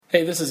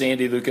Hey, this is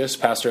Andy Lucas,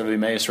 pastor of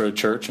Emmaus Road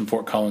Church in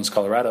Fort Collins,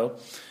 Colorado.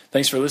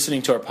 Thanks for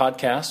listening to our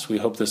podcast. We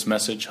hope this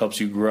message helps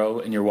you grow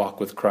in your walk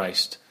with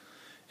Christ.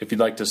 If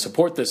you'd like to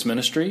support this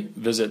ministry,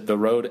 visit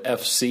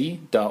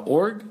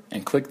theroadfc.org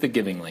and click the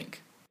giving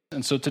link.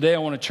 And so today I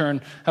want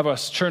to have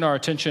us turn our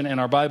attention and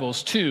our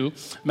Bibles to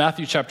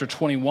Matthew chapter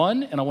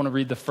 21, and I want to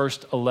read the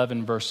first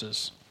 11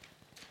 verses.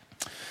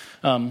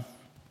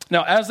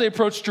 Now, as they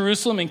approached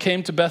Jerusalem and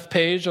came to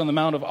Bethphage on the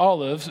Mount of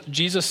Olives,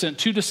 Jesus sent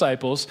two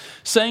disciples,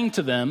 saying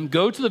to them,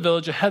 "Go to the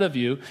village ahead of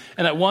you,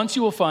 and at once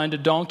you will find a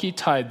donkey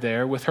tied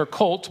there with her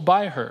colt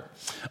by her.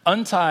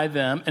 Untie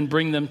them and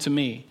bring them to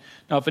me.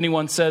 Now, if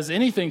anyone says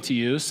anything to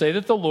you, say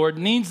that the Lord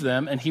needs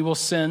them, and he will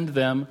send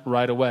them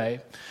right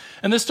away."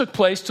 And this took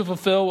place to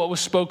fulfill what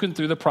was spoken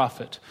through the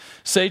prophet.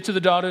 "Say to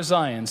the daughter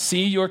Zion,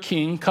 see, your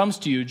king comes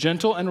to you,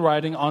 gentle and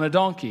riding on a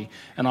donkey,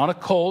 and on a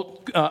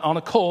colt,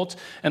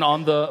 and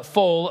on the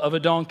foal of a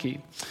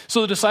donkey."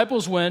 So the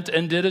disciples went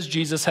and did as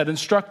Jesus had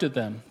instructed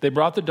them. They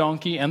brought the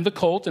donkey and the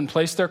colt and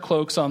placed their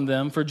cloaks on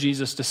them for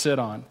Jesus to sit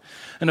on.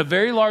 And a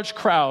very large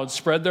crowd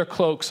spread their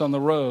cloaks on the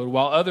road,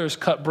 while others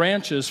cut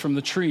branches from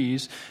the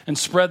trees and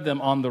spread them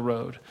on the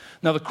road.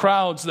 Now the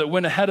crowds that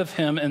went ahead of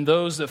him and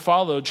those that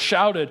followed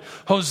shouted,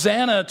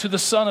 "Hosanna to the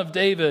Son of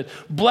David!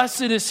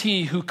 Blessed is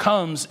he who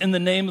comes in the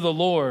name of the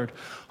Lord!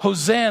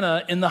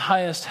 Hosanna in the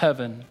highest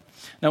heaven!"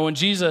 Now when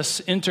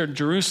Jesus entered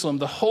Jerusalem,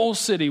 the whole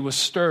city was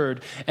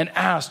stirred and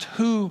asked,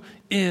 "Who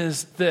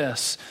is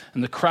this?"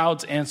 And the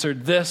crowds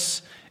answered,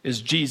 "This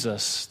is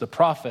Jesus, the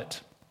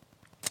prophet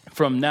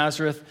from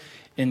Nazareth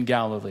in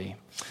Galilee."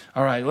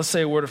 All right, let's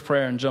say a word of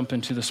prayer and jump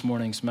into this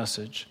morning's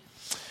message.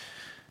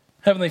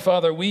 Heavenly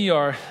Father, we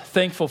are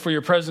thankful for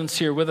your presence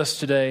here with us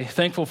today,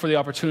 thankful for the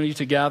opportunity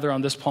to gather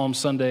on this Palm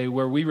Sunday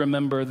where we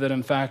remember that,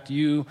 in fact,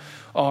 you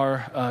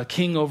are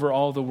King over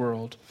all the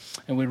world,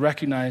 and we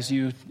recognize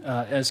you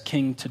as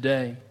King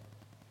today.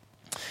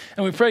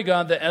 And we pray,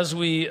 God, that as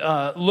we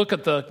look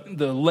at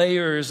the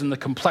layers and the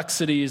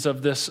complexities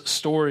of this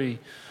story,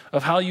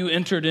 of how you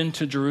entered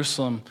into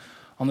Jerusalem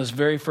on this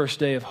very first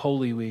day of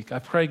Holy Week, I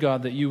pray,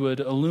 God, that you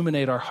would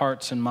illuminate our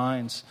hearts and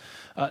minds,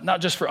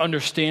 not just for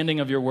understanding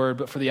of your word,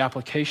 but for the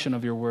application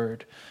of your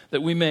word,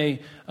 that we may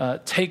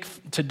take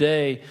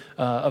today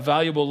a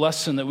valuable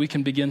lesson that we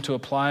can begin to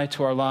apply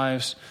to our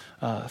lives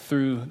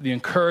through the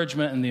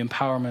encouragement and the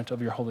empowerment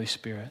of your Holy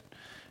Spirit.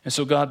 And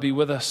so, God, be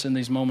with us in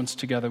these moments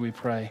together, we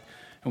pray.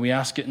 And we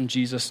ask it in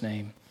Jesus'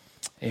 name.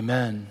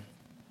 Amen.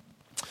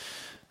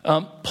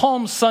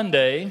 Palm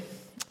Sunday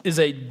is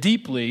a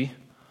deeply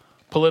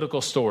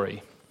political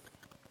story.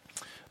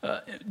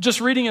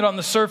 Just reading it on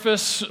the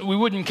surface, we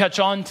wouldn't catch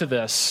on to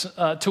this.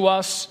 To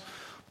us,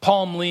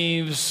 palm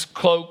leaves,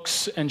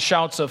 cloaks, and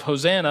shouts of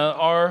Hosanna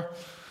are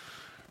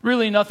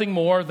really nothing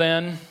more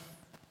than,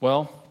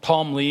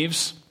 palm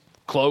leaves,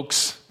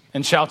 cloaks,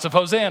 and shouts of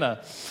Hosanna.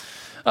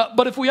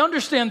 But if we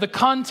understand the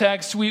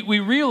context, we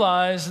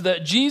realize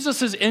that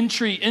Jesus'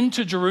 entry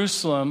into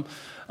Jerusalem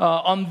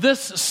on this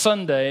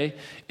Sunday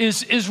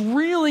is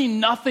really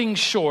nothing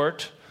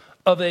short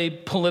of a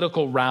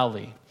political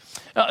rally.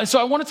 So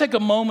I want to take a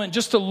moment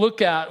just to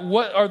look at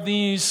what are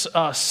these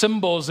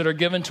symbols that are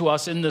given to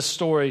us in this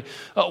story.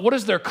 What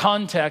is their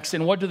context,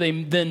 and what do they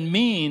then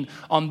mean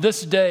on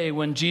this day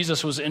when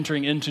Jesus was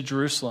entering into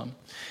Jerusalem?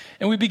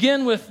 And we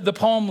begin with the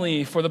palm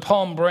leaf or the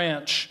palm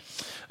branch.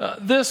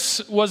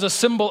 This was a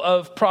symbol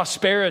of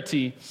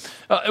prosperity.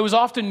 It was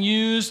often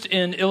used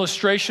in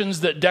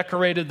illustrations that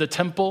decorated the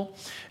temple.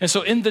 And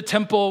so in the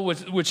temple,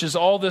 which is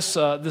all this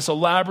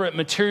elaborate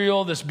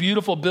material, this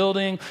beautiful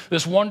building,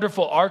 this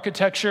wonderful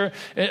architecture,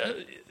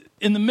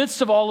 in the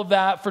midst of all of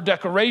that, for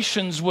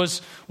decorations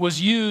was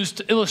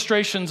used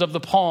illustrations of the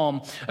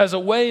palm as a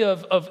way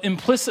of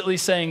implicitly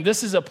saying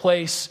this is a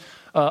place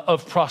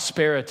of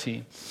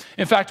prosperity.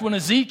 In fact, when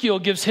Ezekiel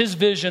gives his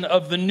vision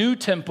of the new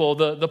temple,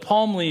 the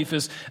palm leaf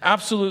is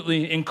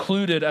absolutely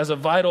included as a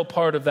vital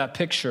part of that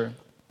picture.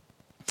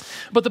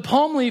 But the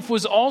palm leaf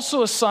was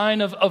also a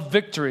sign of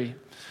victory.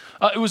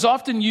 It was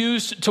often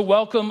used to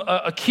welcome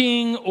a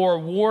king or a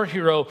war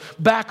hero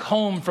back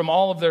home from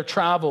all of their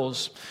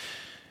travels.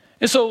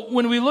 And so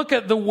when we look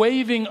at the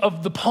waving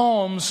of the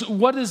palms,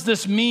 what does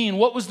this mean?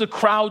 What was the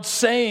crowd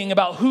saying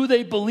about who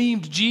they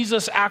believed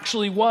Jesus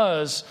actually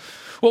was?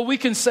 Well, we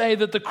can say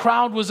that the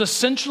crowd was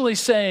essentially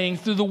saying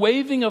through the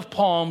waving of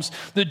palms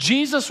that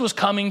Jesus was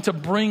coming to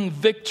bring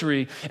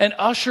victory and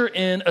usher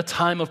in a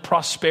time of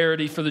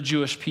prosperity for the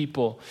Jewish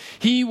people.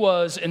 He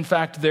was, in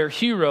fact, their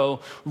hero,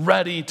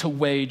 ready to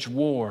wage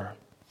war.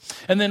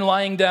 And then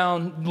laying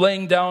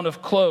down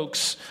of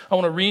cloaks, I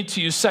want to read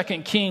to you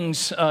 2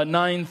 Kings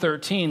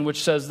 9:13,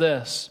 which says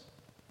this.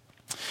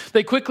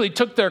 "They quickly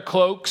took their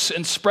cloaks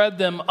and spread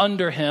them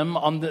under him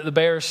on the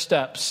bare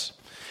steps.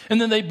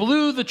 And then they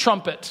blew the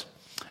trumpet.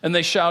 And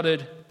they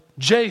shouted,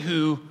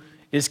 'Jehu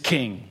is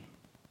king.'"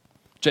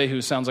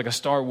 Jehu sounds like a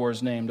Star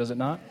Wars name, does it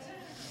not?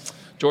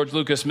 George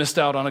Lucas missed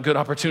out on a good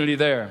opportunity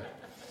there.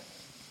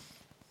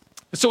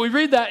 So we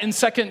read that in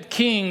 2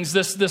 Kings,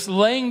 this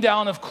laying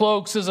down of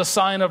cloaks is a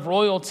sign of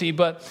royalty.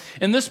 But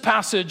in this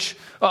passage,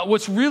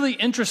 what's really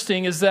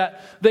interesting is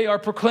that they are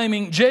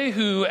proclaiming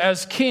Jehu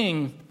as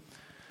king.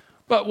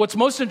 But what's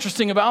most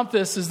interesting about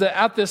this is that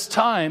at this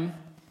time,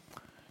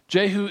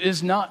 Jehu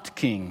is not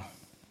king.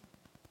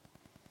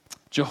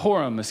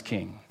 Jehoram is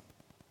king.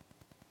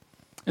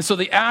 And so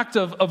the act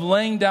of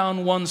laying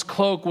down one's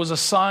cloak was a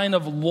sign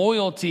of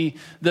loyalty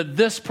that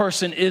this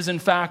person is in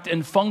fact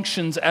and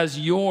functions as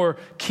your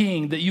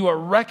king, that you are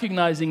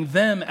recognizing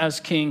them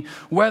as king,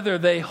 whether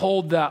they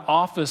hold that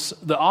office,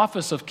 the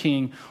office of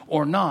king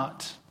or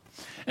not.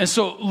 And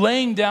so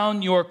laying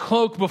down your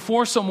cloak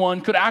before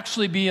someone could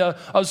actually be a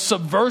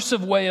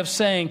subversive way of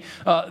saying,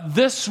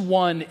 this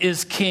one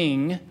is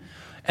king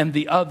and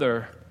the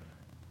other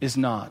is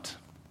not.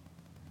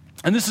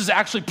 And this is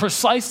actually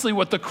precisely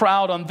what the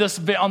crowd on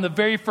the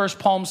very first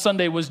Palm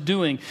Sunday was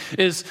doing,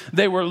 is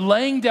they were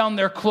laying down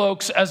their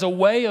cloaks as a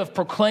way of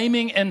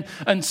proclaiming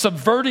and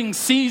subverting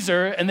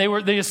Caesar, and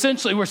they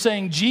essentially were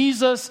saying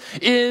Jesus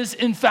is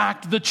in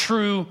fact the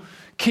true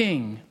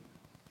king.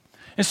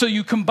 And so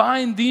you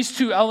combine these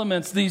two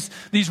elements,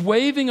 these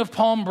waving of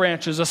palm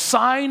branches, a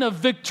sign of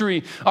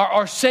victory.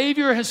 Our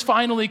Savior has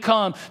finally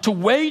come to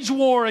wage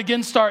war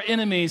against our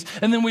enemies.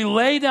 And then we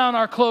lay down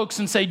our cloaks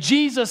and say,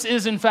 Jesus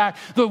is in fact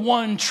the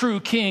one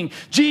true king.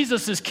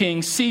 Jesus is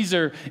king,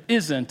 Caesar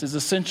isn't, is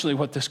essentially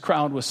what this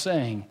crowd was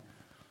saying.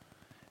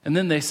 And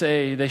then they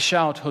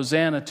shout,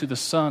 Hosanna to the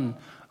Son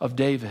of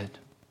David.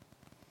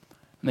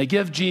 And they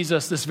give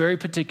Jesus this very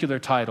particular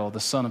title, the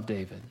Son of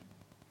David.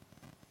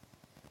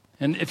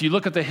 And if you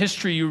look at the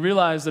history, you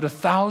realize that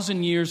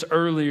 1,000 years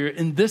earlier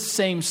in this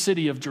same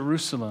city of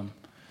Jerusalem,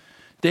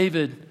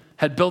 David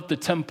had built the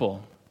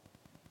temple.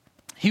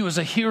 He was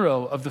a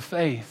hero of the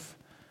faith.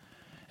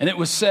 And it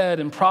was said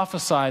and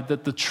prophesied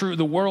that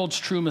the world's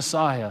true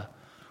Messiah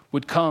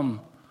would come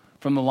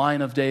from the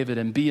line of David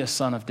and be a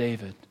son of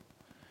David.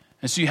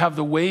 And so you have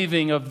the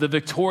waving of the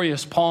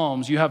victorious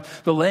palms. You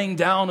have the laying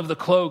down of the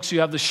cloaks. You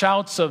have the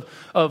shouts of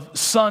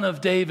Son of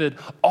David.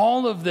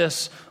 All of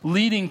this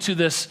leading to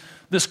this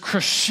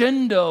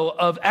crescendo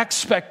of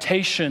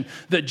expectation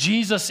that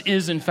Jesus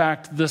is, in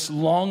fact, this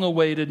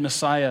long-awaited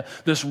Messiah,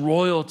 this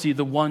royalty,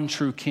 the one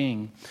true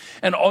king.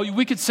 And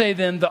we could say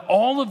then that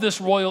all of this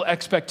royal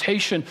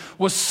expectation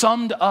was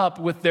summed up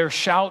with their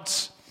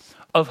shouts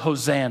of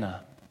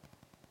Hosanna.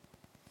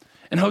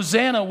 And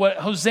Hosanna, what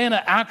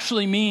Hosanna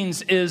actually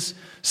means is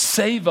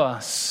save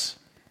us.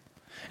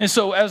 And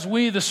so as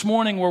we this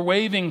morning were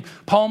waving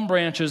palm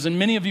branches, and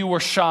many of you were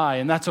shy,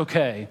 and that's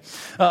okay.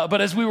 But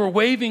as we were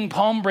waving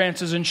palm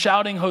branches and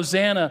shouting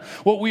Hosanna,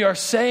 what we are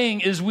saying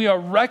is we are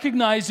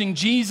recognizing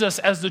Jesus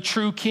as the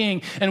true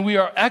king, and we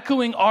are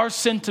echoing our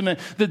sentiment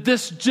that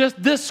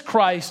this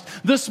Christ,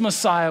 this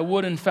Messiah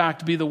would in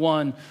fact be the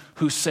one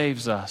who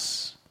saves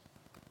us.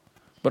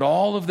 But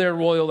all of their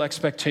royal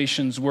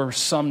expectations were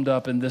summed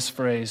up in this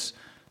phrase,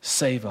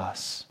 save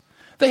us.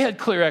 They had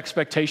clear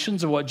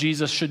expectations of what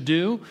Jesus should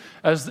do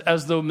as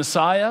the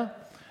Messiah,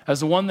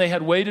 as the one they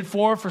had waited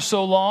for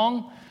so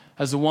long,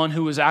 as the one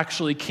who was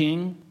actually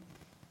king.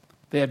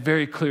 They had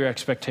very clear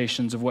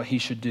expectations of what he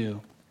should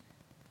do.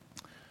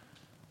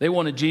 They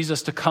wanted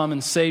Jesus to come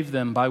and save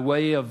them by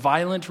way of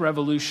violent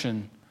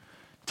revolution,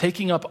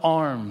 taking up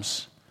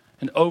arms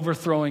and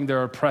overthrowing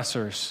their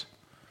oppressors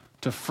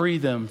to free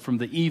them from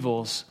the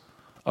evils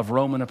of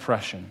Roman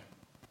oppression.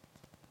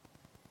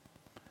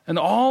 And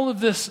all of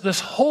this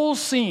whole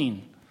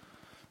scene,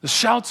 the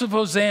shouts of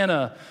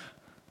Hosanna,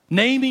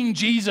 naming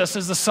Jesus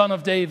as the Son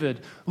of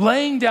David,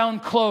 laying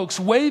down cloaks,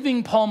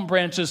 waving palm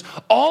branches,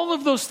 all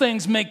of those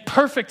things make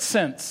perfect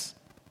sense.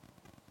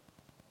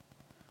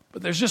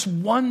 But there's just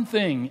one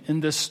thing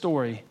in this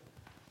story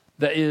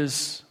that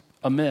is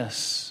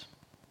amiss.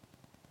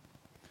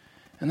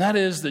 And that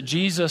is that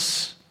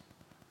Jesus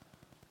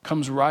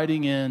comes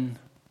riding in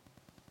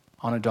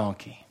on a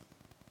donkey.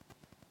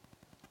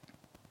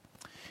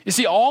 You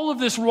see, all of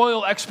this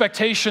royal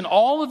expectation,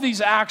 all of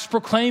these acts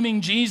proclaiming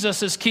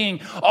Jesus as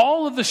king,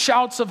 all of the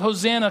shouts of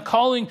Hosanna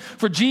calling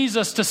for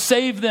Jesus to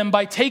save them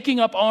by taking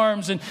up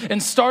arms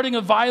and starting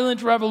a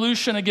violent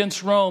revolution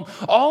against Rome,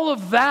 all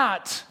of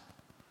that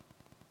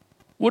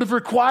would have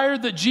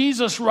required that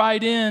Jesus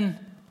ride in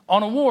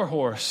on a war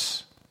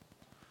horse.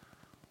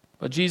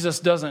 But Jesus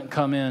doesn't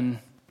come in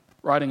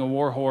riding a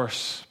war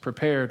horse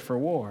prepared for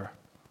war.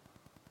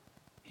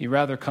 He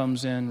rather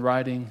comes in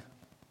riding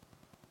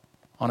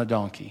on a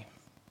donkey.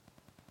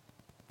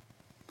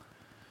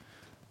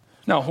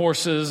 Now,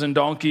 horses and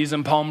donkeys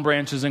and palm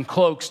branches and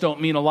cloaks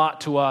don't mean a lot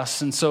to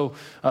us, and so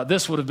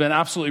this would have been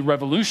absolutely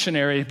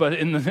revolutionary, but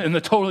in a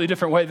totally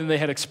different way than they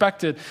had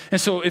expected. And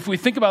so if we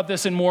think about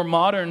this in more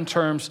modern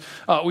terms,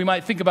 we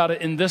might think about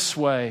it in this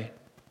way,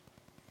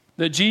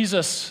 that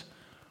Jesus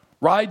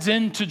rides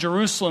into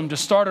Jerusalem to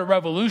start a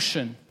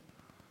revolution,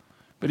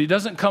 but he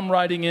doesn't come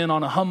riding in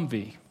on a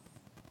Humvee.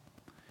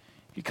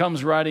 He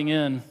comes riding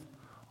in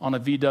on a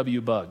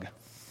VW Bug,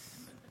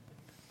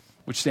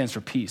 which stands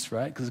for peace,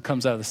 right? Because it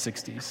comes out of the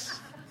 60s.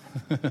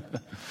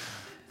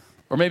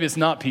 Or maybe it's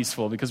not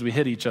peaceful because we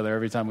hit each other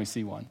every time we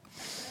see one.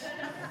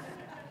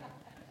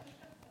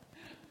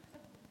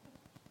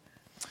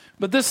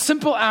 But this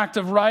simple act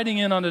of riding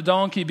in on a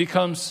donkey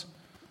becomes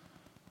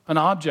an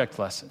object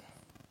lesson.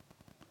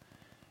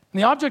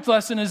 And the object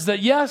lesson is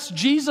that, yes,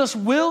 Jesus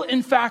will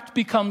in fact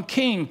become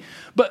king,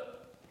 but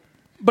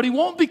he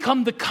won't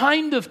become the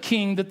kind of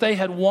king that they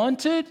had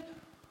wanted,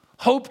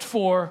 hoped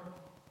for,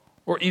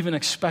 or even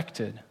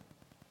expected.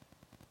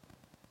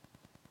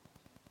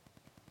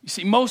 You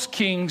see, most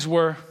kings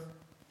were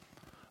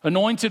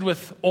anointed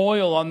with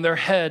oil on their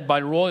head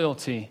by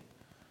royalty,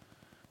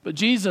 but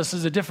Jesus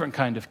is a different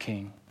kind of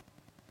king.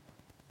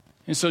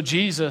 And so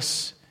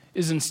Jesus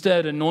is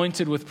instead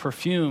anointed with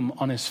perfume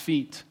on his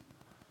feet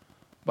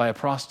by a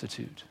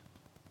prostitute.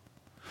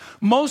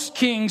 Most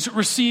kings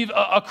receive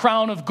a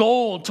crown of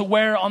gold to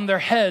wear on their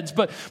heads,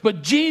 but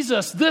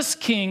Jesus, this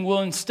king,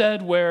 will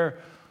instead wear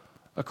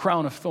a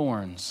crown of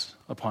thorns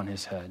upon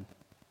his head.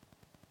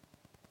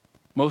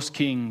 Most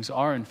kings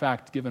are, in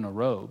fact, given a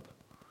robe,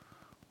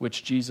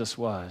 which Jesus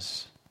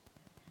was.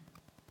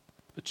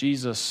 But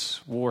Jesus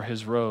wore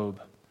his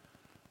robe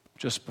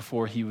just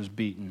before he was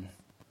beaten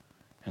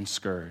and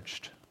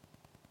scourged.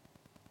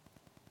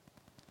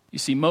 You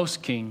see,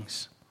 most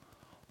kings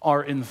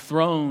are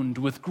enthroned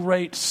with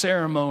great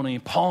ceremony,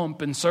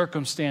 pomp, and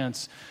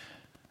circumstance,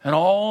 and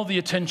all the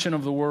attention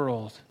of the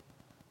world.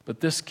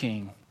 But this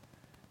king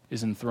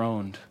is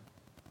enthroned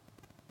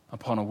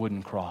upon a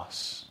wooden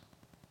cross.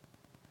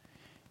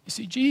 You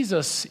see,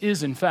 Jesus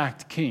is in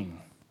fact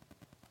king,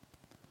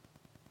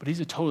 but he's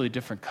a totally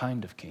different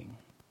kind of king.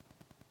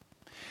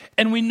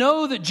 And we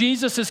know that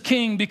Jesus is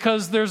king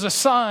because there's a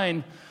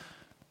sign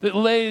that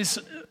lays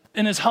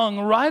and is hung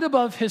right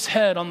above his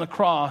head on the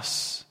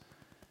cross.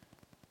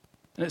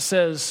 And it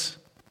says,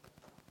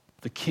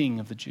 the King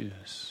of the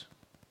Jews.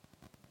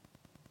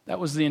 That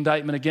was the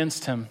indictment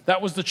against him.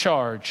 That was the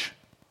charge,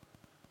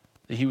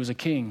 that he was a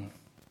king.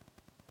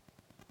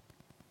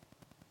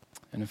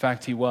 And in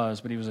fact, he was,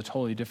 but he was a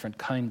totally different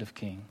kind of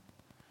king.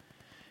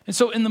 And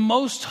so in the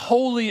most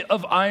holy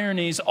of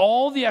ironies,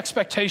 all the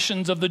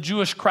expectations of the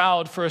Jewish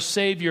crowd for a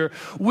Savior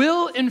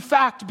will in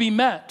fact be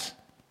met.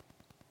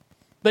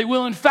 They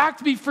will in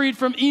fact be freed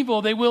from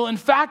evil. They will in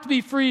fact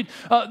be freed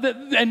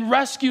and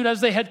rescued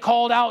as they had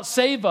called out,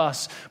 save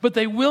us. But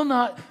it will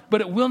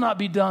not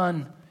be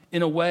done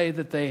in a way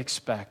that they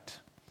expect.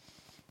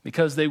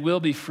 Because they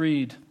will be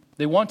freed.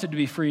 They wanted to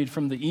be freed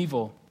from the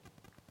evil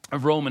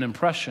of Roman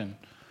oppression,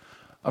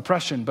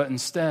 but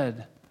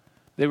instead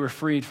they were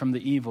freed from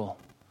the evil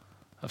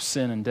of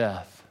sin and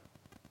death.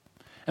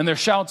 And their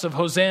shouts of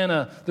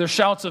Hosanna, their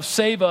shouts of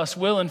save us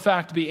will in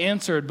fact be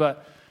answered,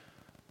 but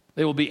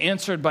they will be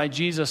answered by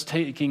Jesus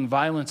taking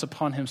violence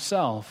upon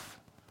himself,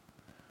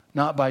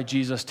 not by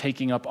Jesus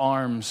taking up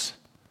arms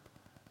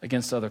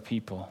against other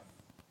people.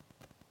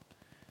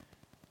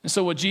 And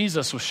so what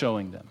Jesus was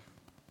showing them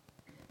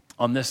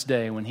on this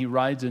day when he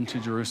rides into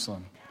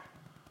Jerusalem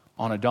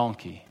on a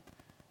donkey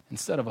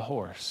instead of a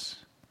horse,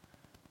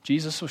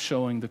 Jesus was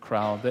showing the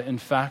crowd that in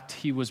fact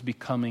he was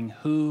becoming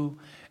who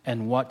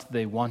and what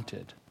they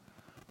wanted,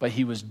 but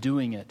he was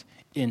doing it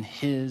in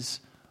his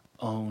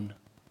own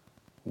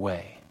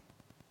way.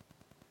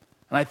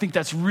 And I think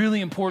that's really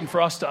important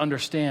for us to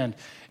understand,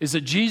 is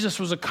that Jesus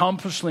was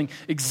accomplishing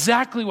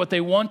exactly what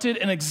they wanted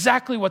and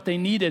exactly what they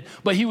needed,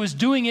 but he was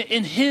doing it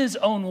in his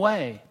own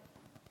way.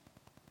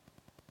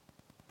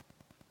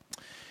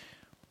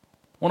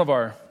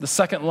 The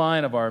second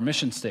line of our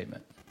mission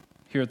statement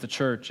here at the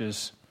church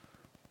is,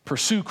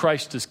 pursue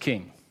Christ as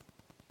King.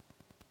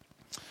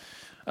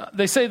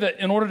 They say that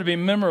in order to be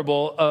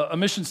memorable, a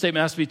mission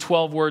statement has to be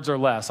 12 words or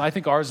less. I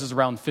think ours is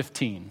around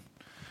 15.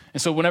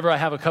 And so whenever I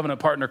have a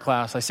covenant partner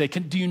class, I say,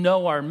 do you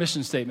know our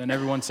mission statement? And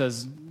everyone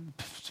says,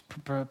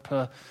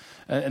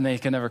 and they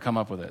can never come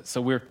up with it.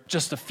 So we're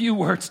just a few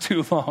words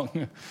too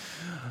long.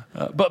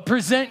 But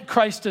present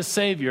Christ as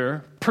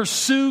Savior,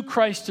 pursue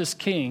Christ as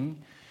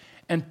King,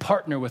 and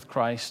partner with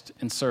Christ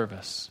in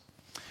service.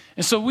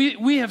 And so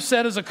we have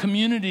said as a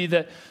community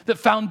that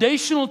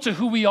foundational to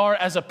who we are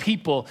as a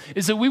people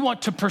is that we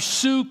want to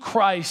pursue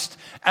Christ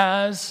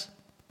as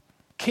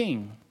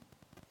King.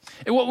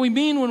 And what we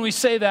mean when we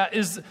say that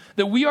is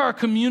that we are a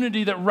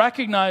community that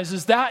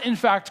recognizes that, in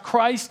fact,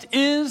 Christ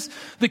is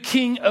the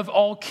King of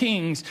all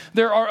kings.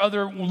 There are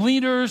other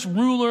leaders,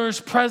 rulers,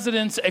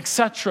 presidents,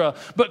 etc.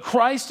 But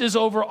Christ is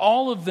over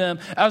all of them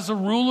as the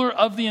ruler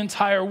of the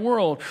entire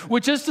world,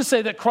 which is to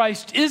say that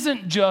Christ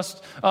isn't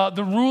just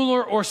the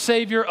ruler or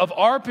savior of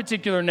our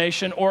particular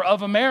nation or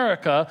of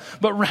America,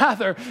 but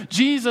rather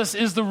Jesus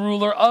is the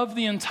ruler of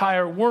the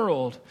entire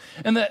world.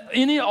 And that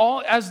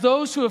as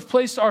those who have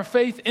placed our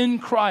faith in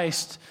Christ,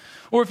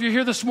 or if you're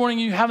here this morning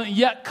and you haven't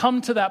yet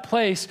come to that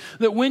place,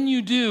 that when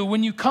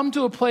you come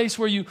to a place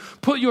where you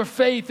put your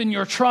faith and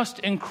your trust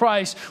in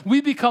Christ,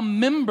 we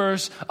become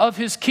members of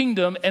his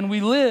kingdom and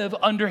we live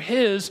under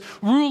his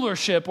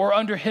rulership or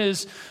under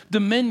his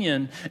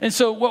dominion. And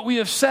so what we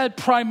have said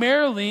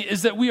primarily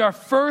is that we are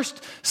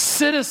first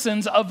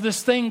citizens of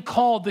this thing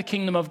called the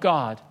kingdom of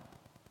God.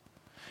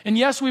 And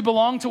yes, we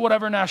belong to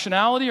whatever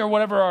nationality or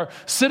whatever our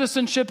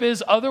citizenship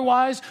is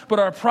otherwise, but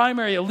our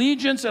primary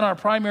allegiance and our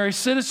primary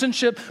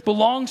citizenship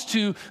belongs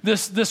to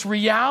this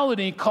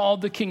reality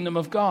called the kingdom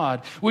of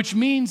God, which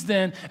means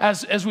then,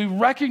 as we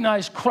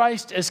recognize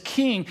Christ as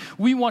King,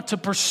 we want to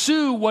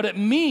pursue what it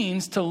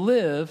means to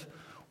live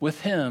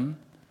with Him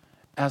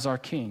as our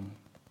King.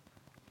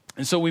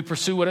 And so we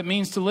pursue what it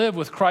means to live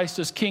with Christ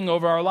as King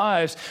over our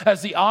lives,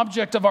 as the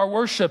object of our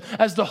worship,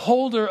 as the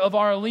holder of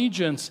our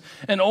allegiance,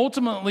 and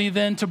ultimately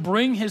then to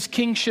bring His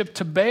kingship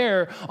to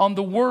bear on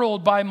the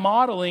world by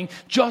modeling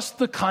just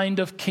the kind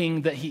of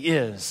king that He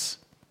is.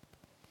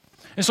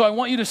 And so I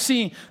want you to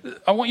see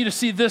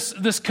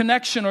this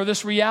connection or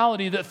this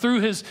reality that through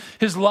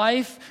his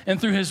life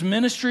and through His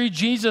ministry,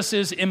 Jesus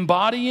is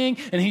embodying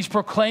and He's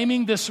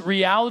proclaiming this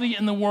reality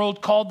in the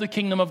world called the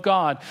kingdom of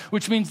God,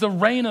 which means the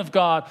reign of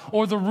God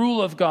or the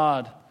rule of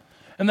God.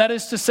 And that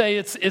is to say,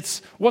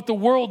 it's what the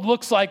world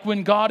looks like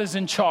when God is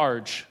in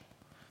charge.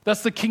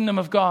 That's the kingdom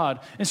of God.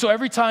 And so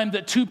every time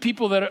that two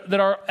people that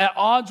are at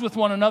odds with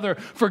one another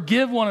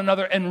forgive one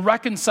another and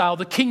reconcile,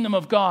 the kingdom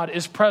of God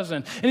is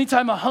present.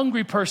 Anytime a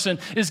hungry person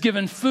is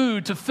given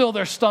food to fill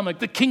their stomach,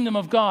 the kingdom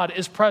of God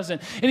is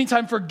present.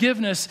 Anytime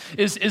forgiveness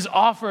is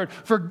offered,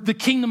 for the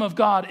kingdom of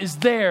God is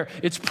there.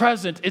 It's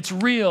present. It's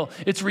real.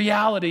 It's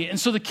reality. And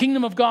so the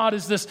kingdom of God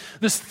is this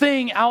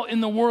thing out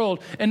in the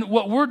world. And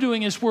what we're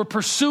doing is we're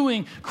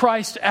pursuing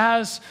Christ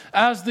as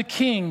the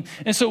King.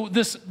 And so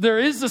there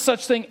is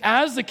such thing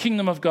as the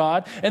kingdom of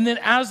God, and then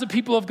as the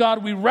people of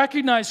God, we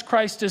recognize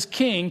Christ as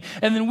King,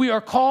 and then we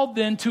are called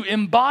then to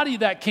embody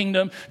that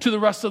kingdom to the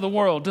rest of the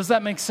world. Does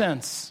that make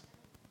sense?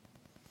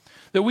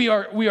 That we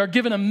are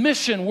given a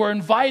mission, we're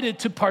invited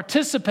to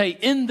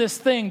participate in this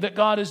thing that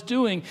God is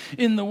doing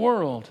in the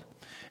world.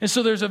 And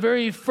so there's a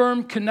very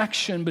firm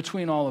connection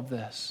between all of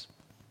this.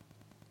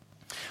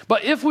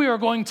 But if we are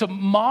going to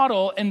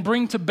model and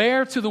bring to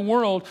bear to the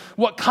world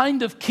what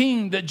kind of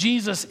king that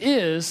Jesus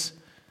is,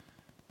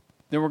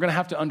 then we're going to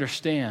have to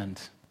understand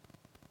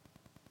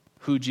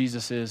who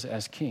Jesus is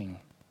as King.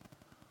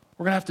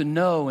 We're going to have to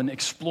know and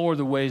explore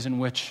the ways in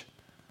which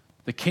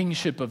the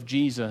kingship of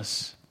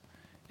Jesus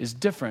is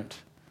different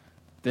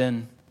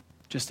than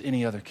just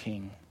any other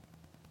king.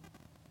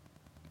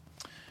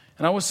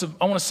 And I want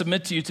to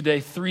submit to you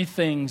today 3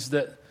 things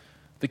that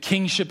the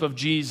kingship of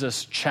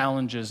Jesus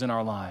challenges in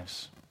our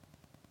lives.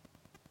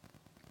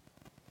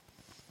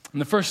 And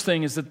the first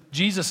thing is that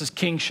Jesus'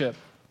 kingship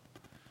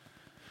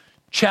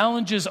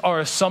challenges our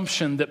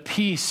assumption that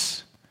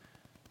peace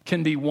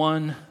can be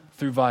won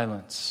through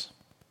violence.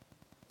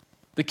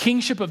 The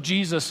kingship of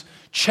Jesus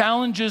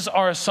challenges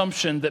our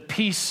assumption that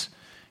peace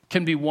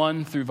can be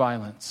won through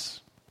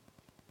violence.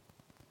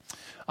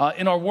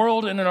 In our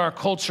world and in our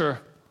culture,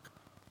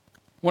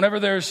 whenever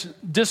there's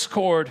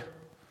discord,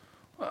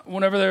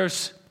 whenever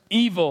there's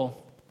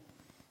evil,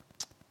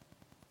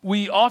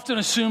 we often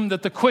assume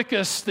that the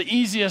quickest, the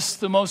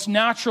easiest, the most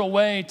natural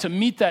way to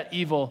meet that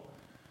evil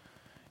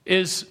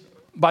is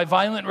by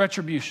violent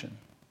retribution.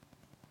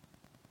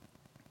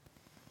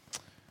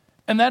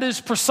 And that is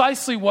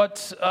precisely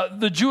what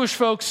the Jewish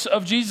folks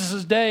of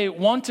Jesus' day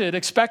wanted,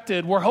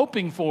 expected, were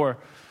hoping for.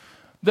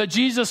 That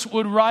Jesus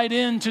would ride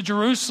into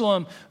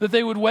Jerusalem, that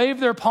they would wave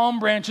their palm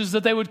branches,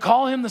 that they would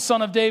call Him the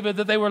Son of David,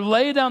 that they would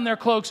lay down their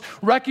cloaks,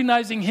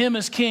 recognizing Him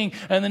as King,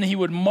 and then He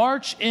would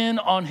march in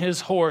on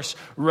His horse,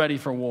 ready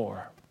for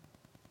war.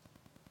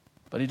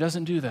 But He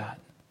doesn't do that.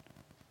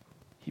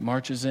 He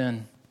marches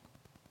in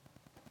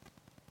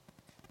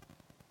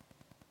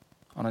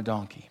on a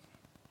donkey.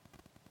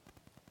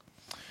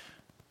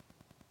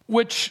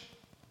 Which,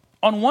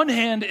 on one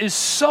hand, is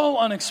so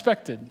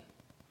unexpected.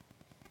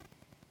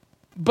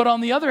 But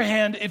on the other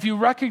hand, if you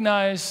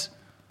recognize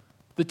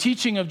the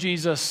teaching of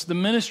Jesus, the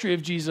ministry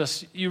of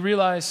Jesus, you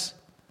realize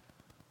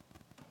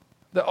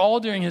that all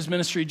during His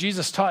ministry,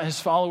 Jesus taught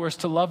His followers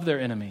to love their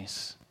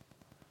enemies,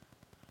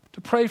 to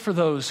pray for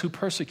those who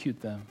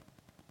persecute them.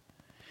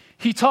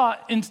 He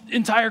taught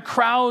entire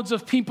crowds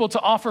of people to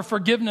offer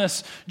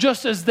forgiveness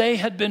just as they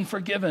had been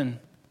forgiven.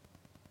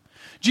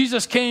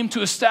 Jesus came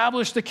to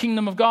establish the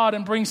kingdom of God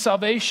and bring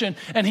salvation,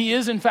 and He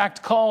is in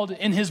fact called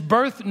in His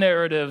birth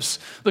narratives,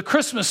 the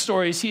Christmas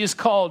stories, He is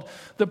called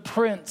the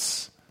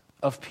Prince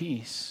of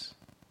Peace.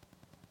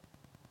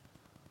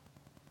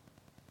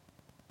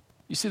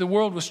 You see, the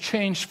world was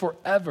changed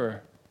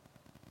forever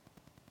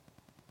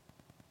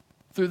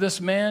through this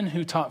man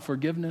who taught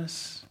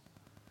forgiveness,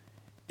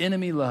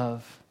 enemy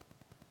love,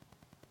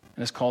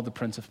 and is called the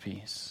Prince of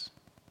Peace.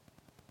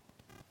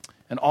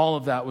 And all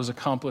of that was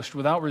accomplished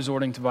without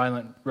resorting to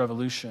violent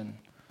revolution,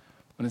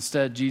 but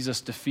instead Jesus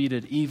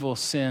defeated evil,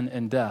 sin,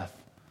 and death.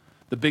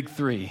 The big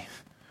 3.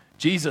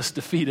 Jesus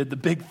defeated the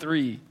big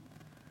 3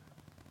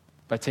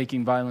 by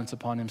taking violence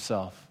upon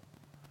Himself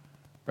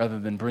rather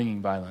than bringing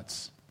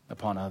violence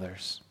upon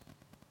others.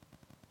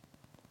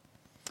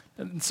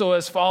 And so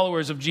as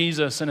followers of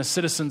Jesus and as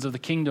citizens of the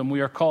kingdom,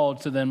 we are called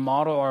to then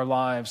model our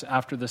lives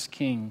after this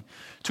King,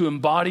 to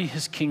embody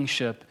His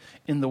kingship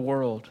in the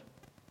world.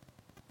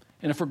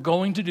 And if we're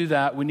going to do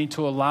that, we need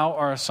to allow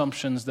our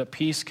assumptions that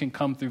peace can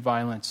come through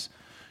violence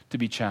to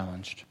be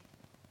challenged.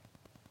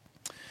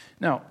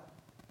 Now,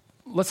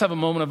 let's have a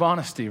moment of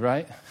honesty,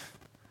 right?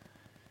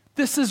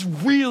 This is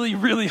really,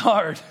 really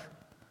hard.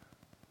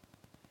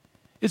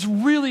 It's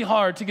really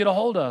hard to get a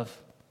hold of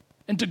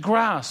and to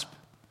grasp.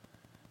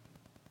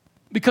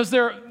 Because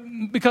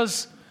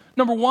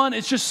number one,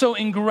 it's just so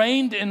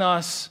ingrained in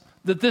us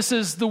that this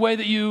is the way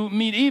that you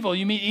meet evil.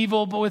 You meet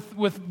evil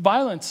with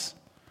violence.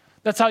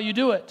 That's how you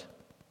do it.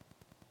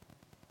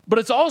 But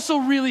it's also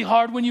really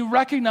hard when you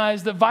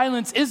recognize that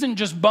violence isn't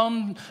just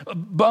bums.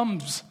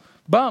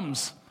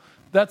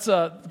 That's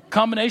a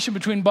combination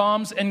between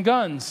bombs and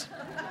guns.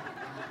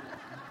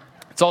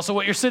 It's also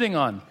what you're sitting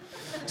on.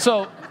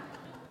 So,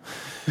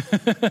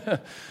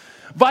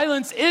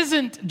 violence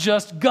isn't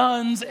just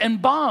guns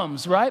and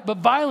bombs, right? But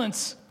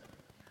violence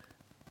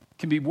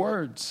can be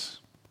words.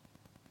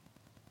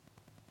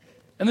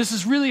 And this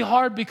is really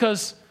hard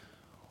because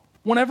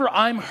whenever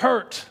I'm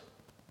hurt,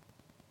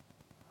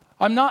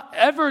 I'm not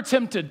ever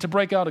tempted to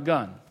break out a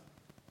gun.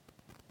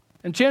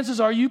 And chances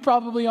are you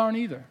probably aren't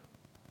either.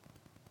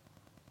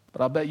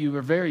 But I'll bet you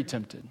are very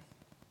tempted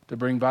to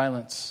bring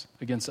violence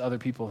against other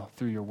people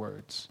through your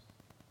words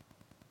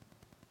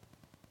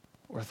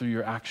or through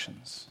your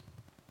actions.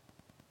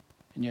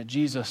 And yet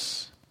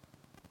Jesus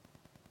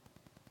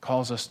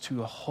calls us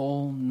to a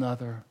whole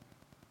nother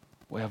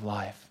way of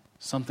life,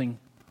 something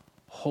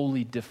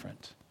wholly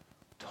different,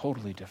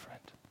 totally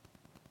different.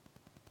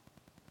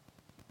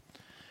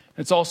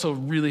 It's also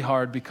really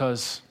hard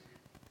because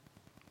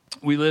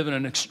we live in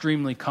an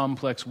extremely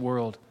complex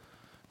world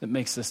that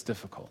makes this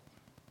difficult.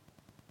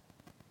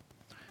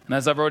 And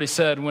as I've already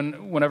said,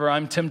 whenever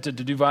I'm tempted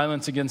to do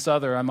violence against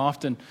other, I'm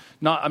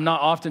not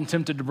often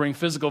tempted to bring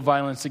physical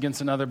violence against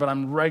another, but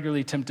I'm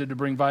regularly tempted to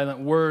bring violent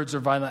words or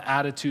violent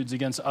attitudes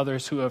against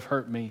others who have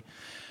hurt me.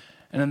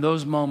 And in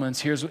those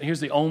moments, here's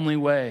the only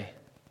way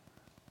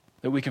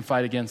that we can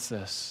fight against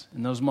this.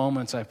 In those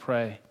moments, I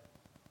pray,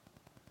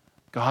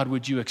 God,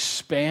 would you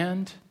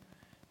expand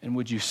and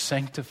would you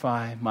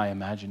sanctify my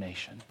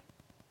imagination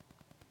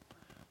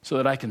so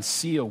that I can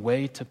see a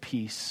way to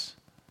peace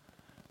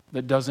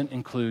that doesn't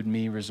include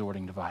me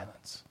resorting to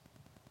violence.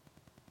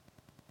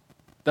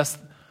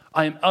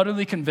 I am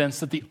utterly convinced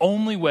that the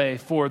only way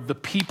for the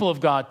people of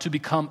God to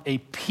become a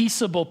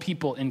peaceable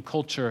people in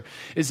culture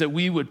is that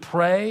we would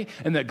pray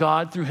and that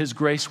God, through his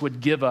grace, would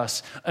give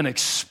us an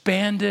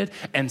expanded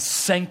and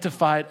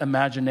sanctified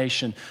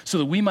imagination so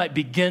that we might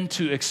begin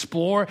to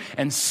explore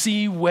and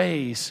see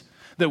ways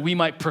that we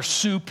might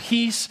pursue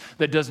peace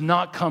that does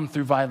not come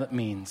through violent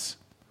means.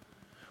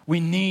 We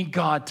need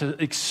God to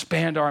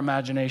expand our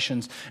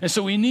imaginations. And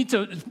so we need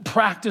to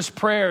practice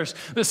prayers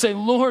that say,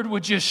 Lord,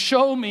 would you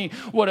show me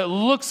what it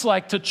looks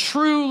like to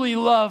truly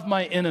love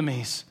my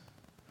enemies?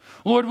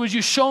 Lord, would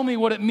you show me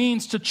what it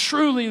means to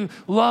truly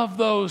love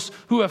those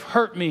who have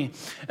hurt me?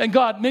 And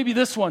God, maybe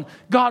this one,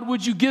 God,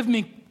 would you give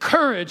me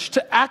courage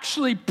to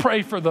actually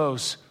pray for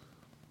those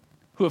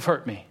who have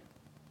hurt me?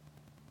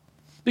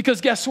 Because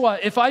guess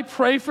what? If I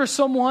pray for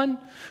someone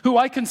who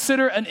I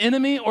consider an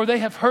enemy or they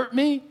have hurt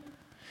me,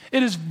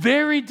 it is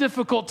very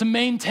difficult to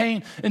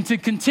maintain and to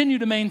continue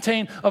to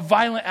maintain a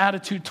violent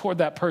attitude toward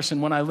that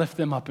person when I lift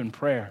them up in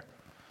prayer.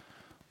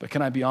 But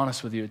can I be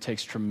honest with you? It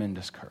takes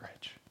tremendous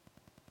courage.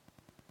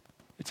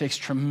 It takes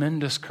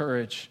tremendous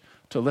courage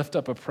to lift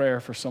up a prayer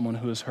for someone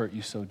who has hurt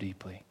you so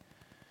deeply.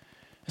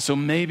 And so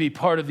maybe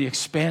part of the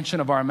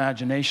expansion of our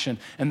imagination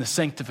and the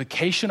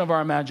sanctification of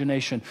our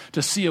imagination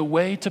to see a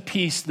way to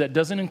peace that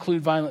doesn't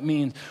include violent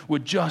means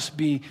would just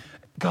be,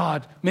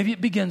 God, maybe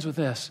it begins with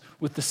this,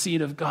 with the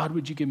seed of, God,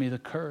 would you give me the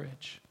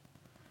courage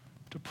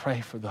to pray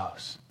for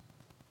those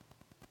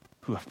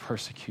who have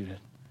persecuted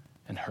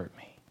and hurt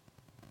me?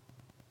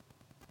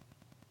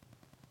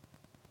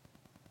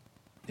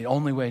 The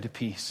only way to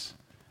peace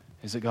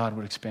is that God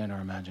would expand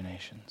our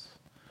imaginations.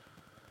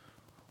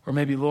 Or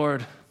maybe,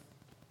 Lord,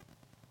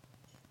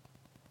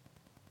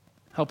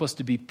 help us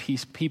to be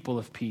people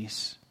of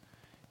peace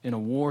in a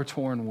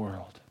war-torn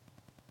world.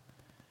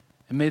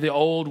 And may the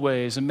old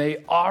ways, and may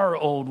our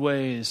old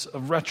ways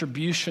of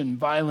retribution,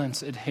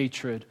 violence, and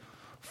hatred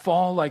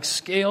fall like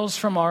scales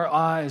from our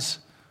eyes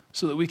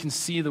so that we can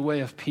see the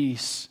way of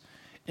peace,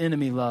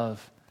 enemy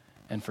love,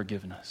 and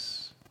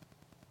forgiveness.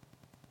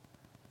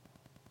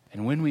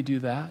 And when we do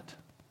that,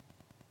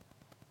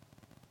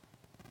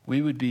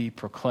 we would be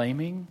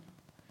proclaiming,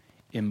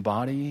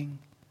 embodying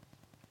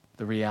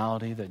the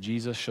reality that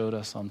Jesus showed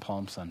us on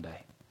Palm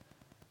Sunday.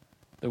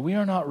 That we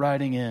are not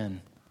riding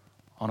in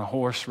on a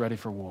horse ready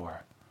for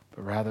war,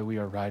 but rather we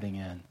are riding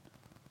in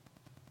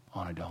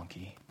on a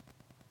donkey,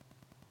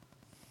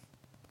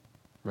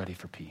 ready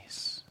for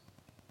peace.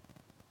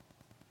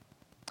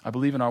 I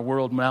believe in our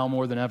world now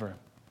more than ever,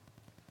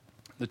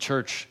 the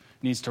church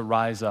needs to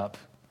rise up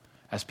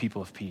as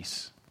people of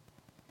peace.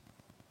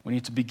 We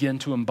need to begin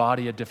to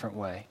embody a different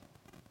way.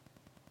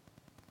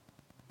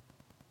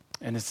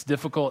 And it's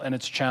difficult and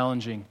it's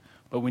challenging,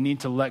 but we need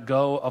to let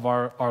go of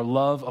our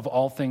love of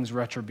all things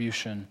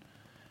retribution.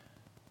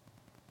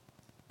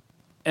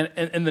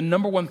 And the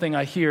number one thing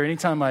I hear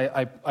anytime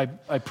I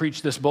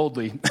preach this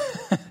boldly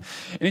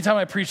Anytime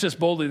I preach this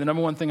boldly, the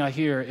number one thing I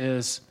hear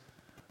is,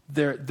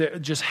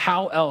 just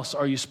how else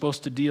are you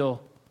supposed to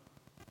deal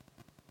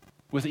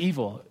with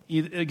evil?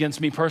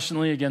 Against me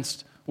personally,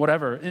 against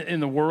whatever, in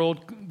the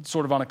world,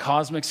 sort of on a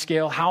cosmic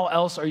scale. How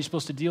else are you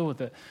supposed to deal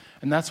with it?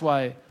 And that's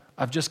why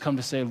I've just come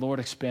to say, Lord,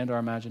 expand our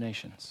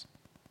imaginations.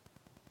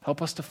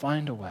 Help us to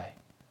find a way.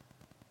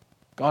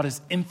 God is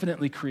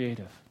infinitely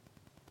creative.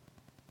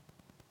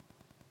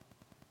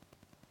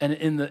 And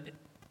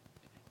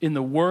in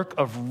the work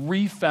of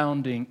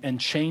refounding and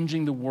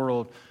changing the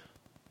world,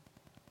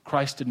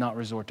 Christ did not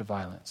resort to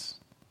violence,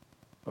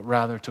 but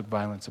rather took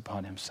violence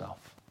upon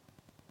himself.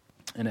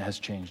 And it has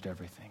changed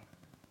everything.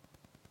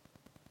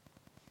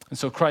 And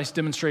so Christ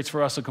demonstrates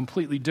for us a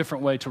completely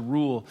different way to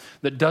rule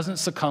that doesn't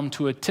succumb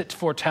to a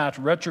tit-for-tat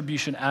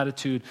retribution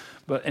attitude,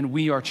 and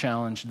we are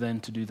challenged then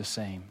to do the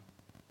same.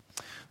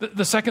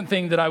 The second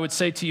thing that I would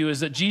say to you is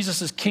that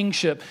Jesus'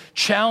 kingship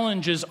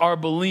challenges our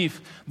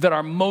belief that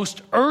our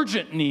most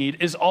urgent need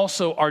is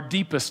also our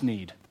deepest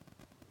need.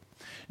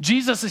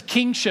 Jesus'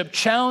 kingship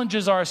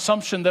challenges our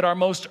assumption that our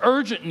most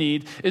urgent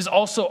need is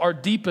also our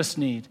deepest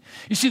need.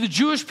 You see, the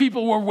Jewish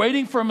people were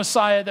waiting for a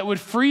Messiah that would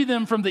free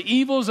them from the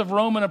evils of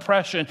Roman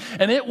oppression,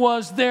 and it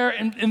was their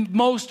in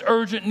most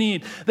urgent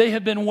need. They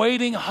had been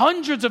waiting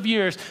hundreds of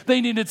years. They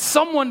needed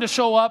someone to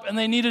show up, and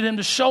they needed him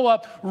to show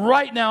up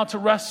right now to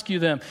rescue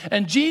them.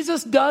 And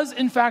Jesus does,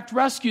 in fact,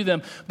 rescue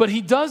them, but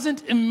he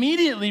doesn't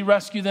immediately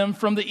rescue them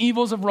from the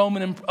evils of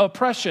Roman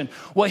oppression.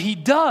 What he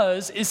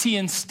does is he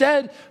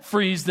instead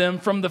frees them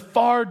from the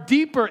far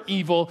deeper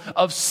evil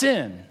of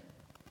sin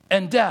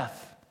and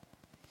death.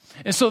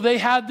 And so they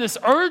had this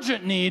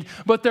urgent need,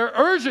 but their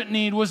urgent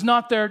need was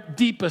not their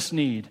deepest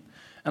need.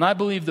 And I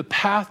believe the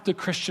path to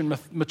Christian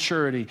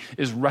maturity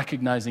is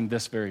recognizing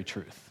this very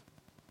truth.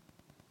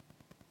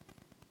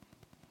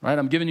 Right?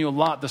 I'm giving you a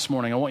lot this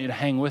morning. I want you to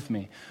hang with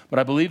me. But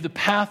I believe the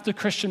path to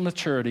Christian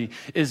maturity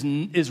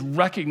is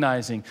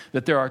recognizing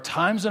that there are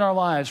times in our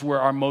lives where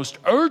our most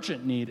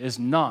urgent need is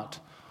not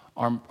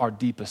our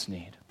deepest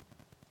need.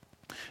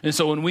 And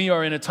so when we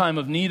are in a time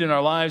of need in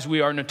our lives,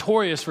 we are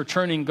notorious for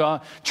turning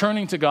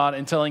to God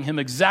and telling him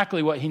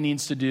exactly what he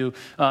needs to do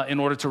in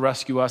order to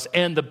rescue us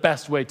and the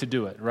best way to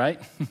do it,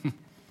 right?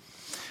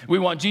 We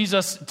want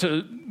Jesus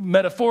to,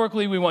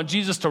 metaphorically, we want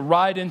Jesus to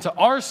ride into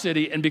our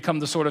city and become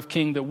the sort of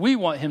king that we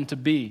want him to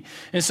be.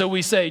 And so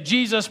we say,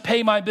 Jesus,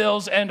 pay my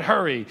bills and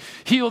hurry.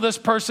 Heal this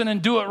person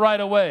and do it right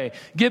away.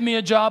 Give me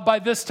a job by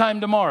this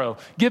time tomorrow.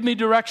 Give me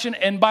direction,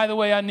 and by the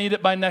way, I need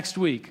it by next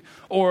week.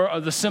 Or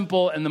the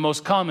simple and the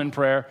most common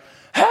prayer,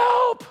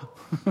 help!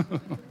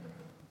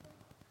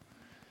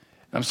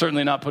 I'm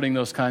certainly not putting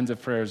those kinds of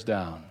prayers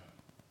down,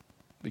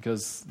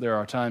 because there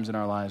are times in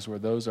our lives where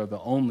those are the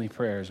only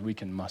prayers we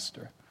can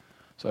muster.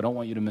 So I don't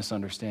want you to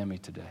misunderstand me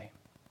today.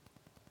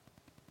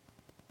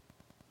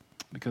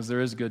 Because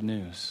there is good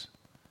news.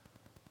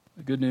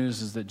 The good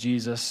news is that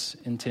Jesus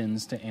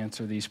intends to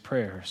answer these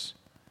prayers,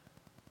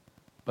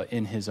 but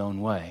in his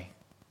own way.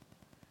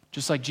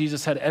 Just like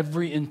Jesus had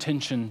every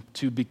intention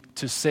to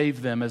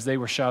save them as they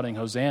were shouting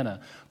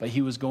Hosanna, but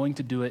he was going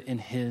to do it in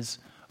his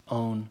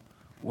own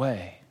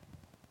way.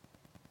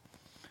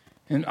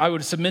 And I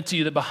would submit to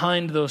you that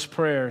behind the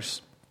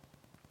prayers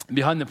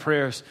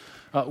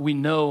we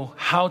know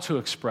how to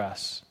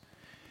express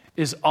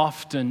is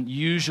often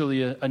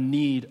usually a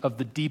need of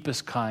the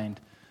deepest kind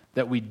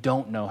that we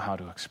don't know how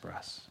to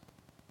express.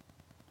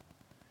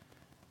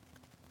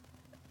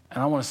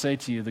 And I want to say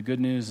to you, the good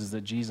news is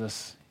that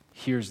Jesus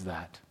hears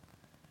that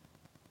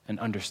and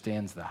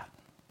understands that.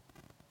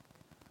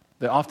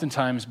 That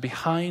oftentimes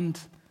behind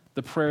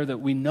the prayer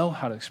that we know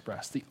how to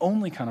express, the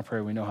only kind of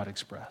prayer we know how to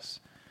express,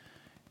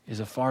 is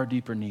a far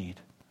deeper need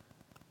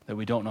that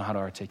we don't know how to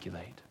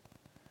articulate.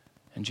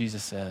 And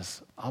Jesus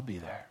says, I'll be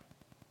there.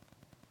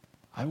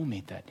 I will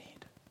meet that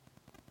need.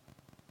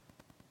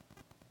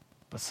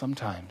 But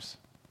sometimes,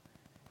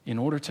 in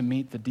order to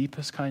meet the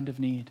deepest kind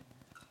of need,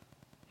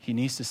 he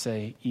needs to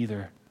say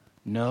either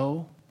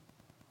no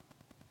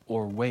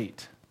or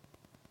wait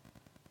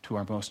to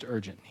our most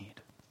urgent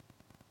need.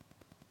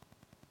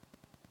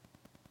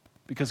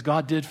 Because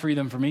God did free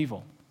them from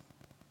evil.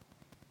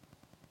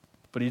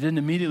 But he didn't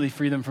immediately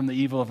free them from the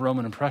evil of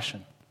Roman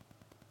oppression.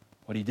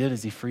 What he did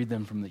is he freed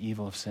them from the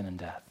evil of sin and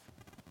death.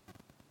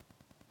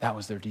 That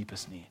was their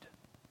deepest need.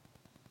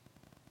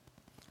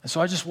 And so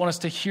I just want us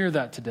to hear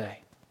that today.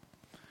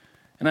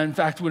 And I, in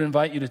fact, would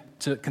invite you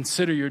to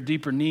consider your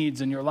deeper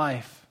needs in your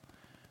life.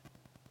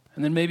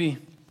 And then maybe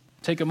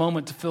take a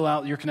moment to fill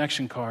out your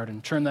connection card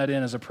and turn that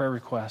in as a prayer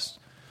request.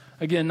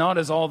 Again, not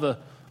as all the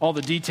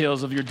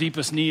details of your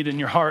deepest need in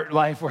your heart,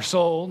 life, or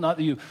soul. Not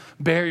that you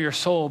bare your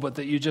soul, but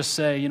that you just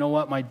say, you know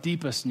what, my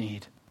deepest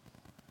need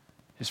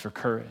is for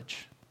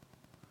courage.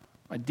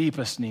 My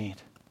deepest need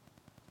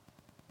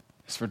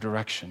is for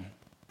direction.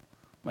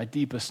 My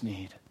deepest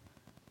need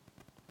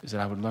is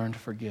that I would learn to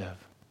forgive.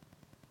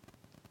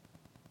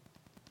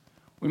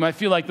 We might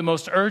feel like the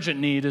most urgent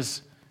need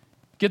is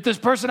get this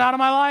person out of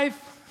my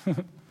life.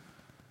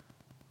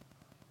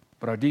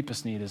 But our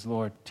deepest need is,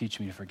 Lord, teach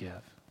me to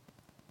forgive.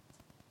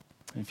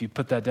 And if you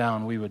put that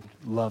down, we would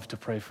love to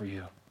pray for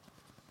you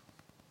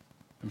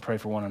and pray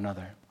for one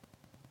another.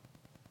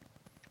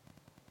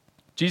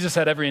 Jesus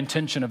had every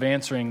intention of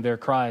answering their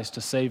cries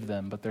to save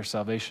them, but their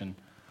salvation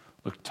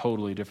looked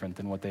totally different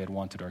than what they had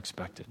wanted or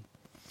expected.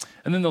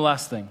 And then the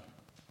last thing,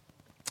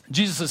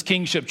 Jesus'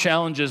 kingship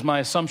challenges my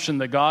assumption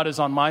that God is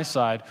on my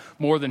side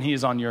more than he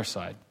is on your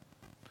side.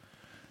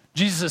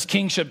 Jesus'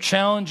 kingship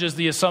challenges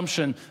the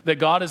assumption that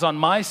God is on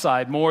my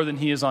side more than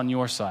he is on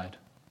your side.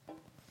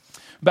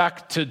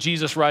 Back to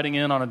Jesus riding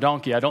in on a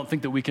donkey, I don't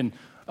think that we can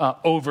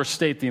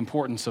overstate the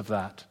importance of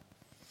that.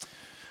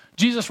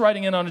 Jesus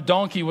riding in on a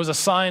donkey was a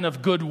sign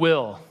of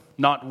goodwill,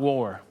 not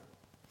war.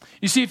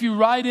 You see, if you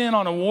ride in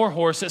on a war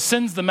horse, it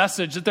sends the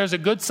message that there's a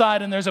good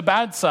side and there's a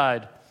bad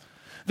side,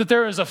 that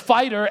there is a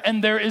fighter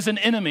and there is an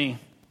enemy.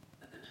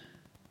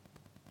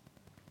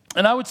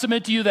 And I would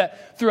submit to you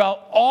that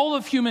throughout all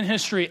of human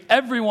history,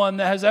 everyone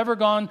that has ever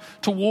gone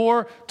to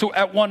war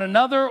at one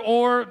another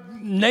or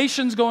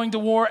nations going to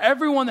war,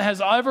 everyone that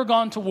has ever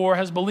gone to war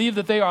has believed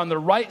that they are on the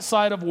right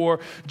side of war,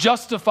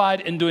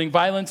 justified in doing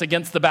violence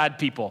against the bad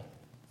people.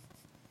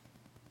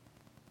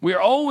 We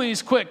are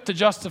always quick to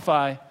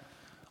justify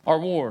our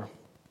war.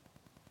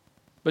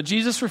 But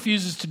Jesus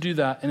refuses to do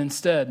that, and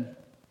instead,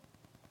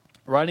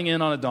 riding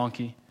in on a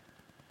donkey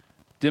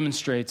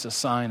demonstrates a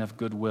sign of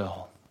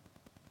goodwill.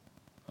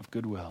 Of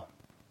goodwill.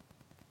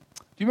 Do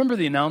you remember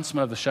the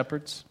announcement of the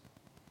shepherds?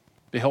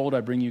 Behold,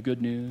 I bring you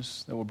good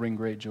news that will bring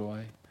great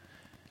joy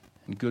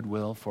and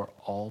goodwill for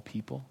all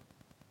people.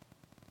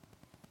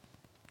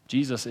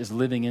 Jesus is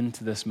living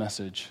into this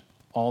message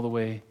all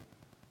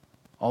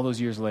those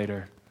years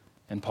later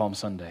in Palm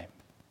Sunday.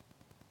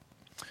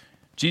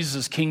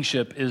 Jesus'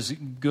 kingship is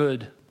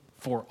good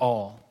for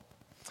all.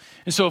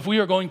 And so if we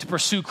are going to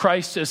pursue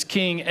Christ as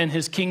king and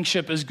his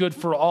kingship is good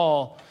for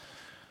all,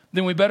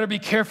 then we better be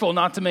careful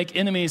not to make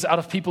enemies out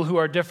of people who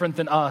are different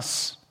than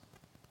us.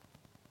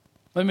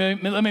 Let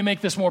me make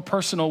this more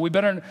personal. We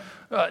better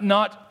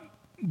not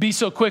be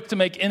so quick to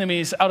make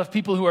enemies out of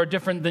people who are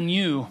different than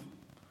you,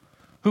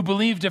 who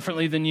believe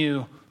differently than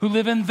you, who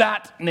live in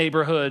that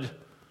neighborhood,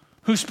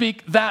 who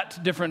speak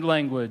that different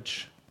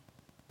language.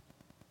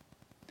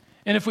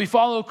 And if we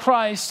follow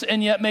Christ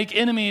and yet make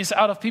enemies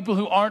out of people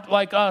who aren't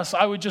like us,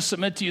 I would just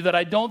submit to you that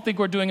I don't think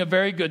we're doing a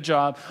very good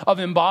job of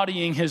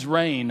embodying his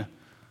reign,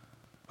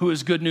 who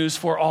is good news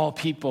for all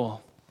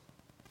people.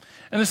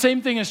 And the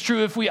same thing is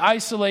true if we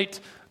isolate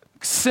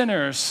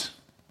sinners.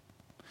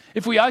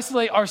 If we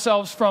isolate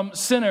ourselves from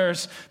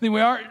sinners, then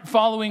we aren't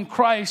following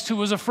Christ, who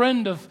was a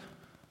friend of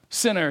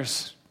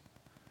sinners.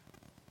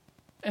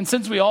 And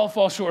since we all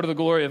fall short of the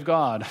glory of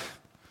God,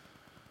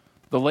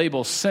 the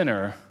label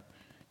sinner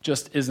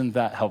just isn't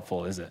that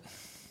helpful, is it?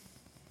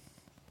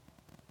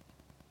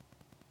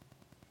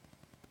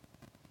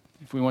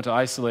 If we want to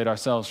isolate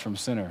ourselves from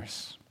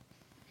sinners,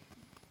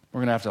 we're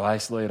going to have to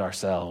isolate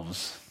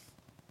ourselves.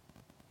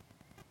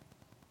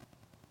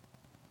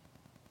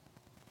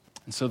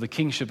 And so the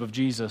kingship of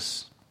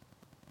Jesus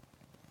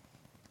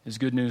is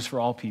good news for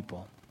all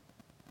people.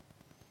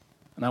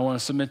 And I want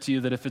to submit to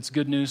you that if it's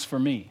good news for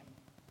me,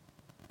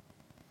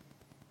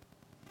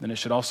 then it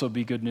should also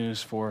be good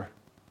news for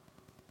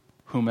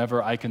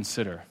whomever I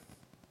consider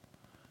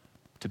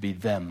to be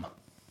them.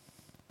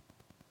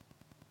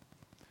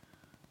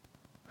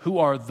 Who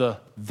are the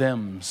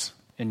thems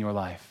in your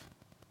life?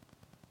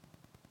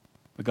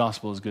 The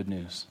gospel is good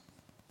news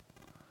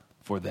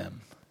for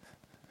them.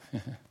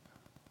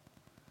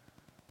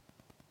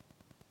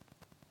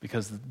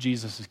 Because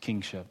Jesus'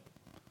 kingship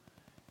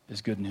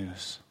is good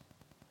news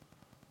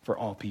for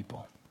all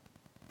people.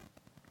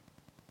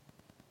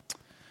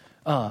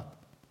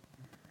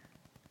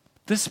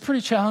 This is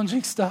pretty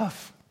challenging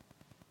stuff,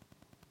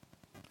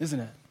 isn't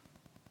it?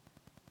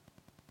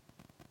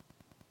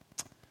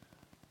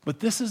 But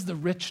this is the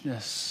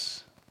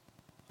richness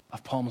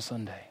of Palm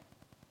Sunday.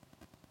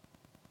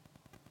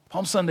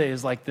 Palm Sunday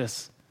is like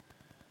this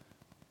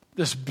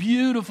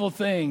beautiful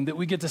thing that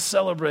we get to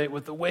celebrate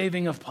with the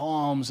waving of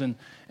palms, and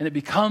it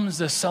becomes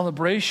this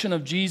celebration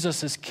of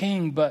Jesus as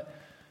King. But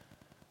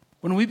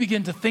when we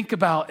begin to think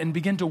about and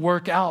begin to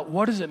work out,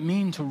 what does it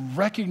mean to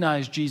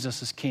recognize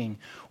Jesus as King?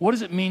 What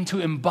does it mean to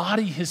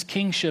embody his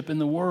kingship in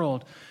the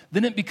world?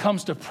 Then it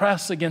becomes to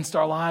press against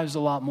our lives a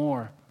lot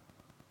more.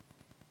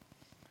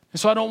 And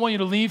so I don't want you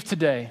to leave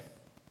today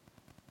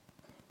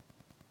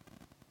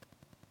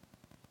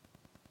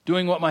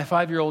doing what my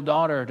 5-year-old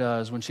daughter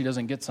does when she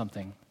doesn't get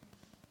something.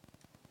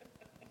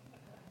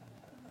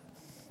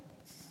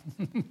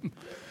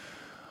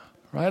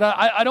 Right?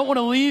 I don't want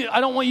to leave.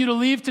 I don't want you to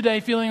leave today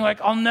feeling like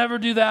I'll never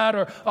do that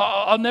or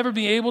I'll never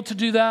be able to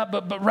do that.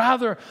 But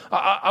rather,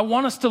 I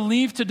want us to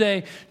leave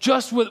today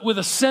just with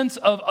a sense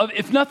of,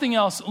 if nothing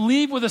else,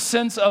 leave with a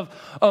sense of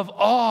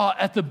awe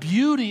at the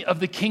beauty of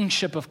the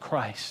kingship of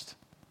Christ.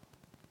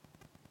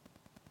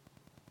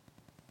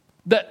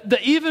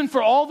 That even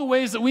for all the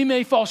ways that we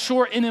may fall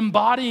short in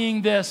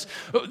embodying this,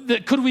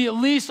 that could we at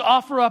least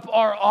offer up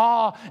our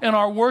awe and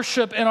our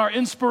worship and our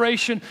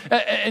inspiration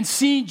and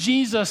see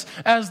Jesus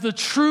as the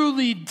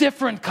truly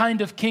different kind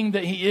of king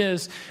that he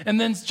is,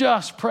 and then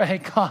just pray,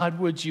 God,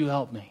 would you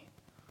help me?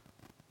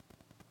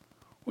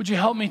 Would you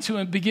help me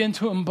to begin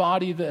to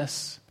embody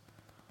this?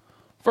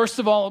 First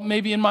of all,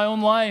 maybe in my own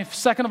life.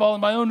 Second of all,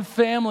 in my own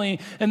family.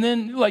 And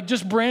then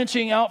just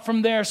branching out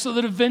from there so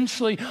that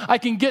eventually I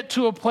can get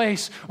to a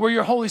place where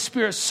your Holy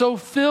Spirit so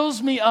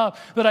fills me up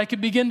that I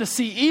could begin to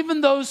see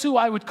even those who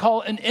I would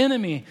call an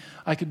enemy.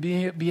 I could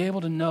be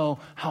able to know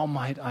how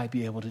might I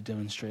be able to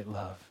demonstrate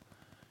love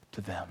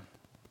to them.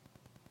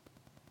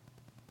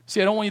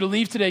 See, I don't want you to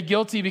leave today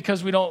guilty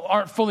because we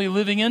aren't fully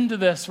living into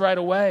this right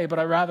away, but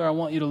I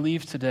want you to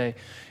leave today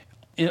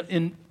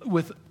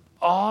with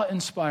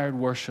awe-inspired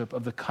worship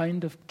of the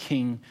kind of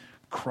king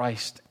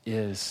Christ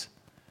is,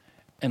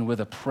 and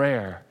with a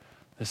prayer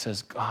that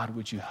says, God,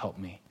 would you help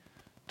me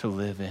to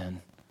live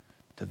in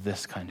to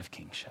this kind of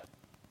kingship?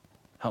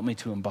 Help me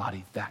to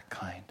embody that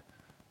kind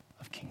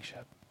of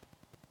kingship.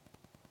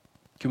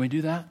 Can we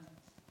do that?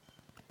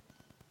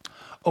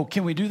 Oh,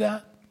 can we do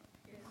that?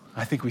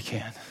 I think we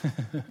can.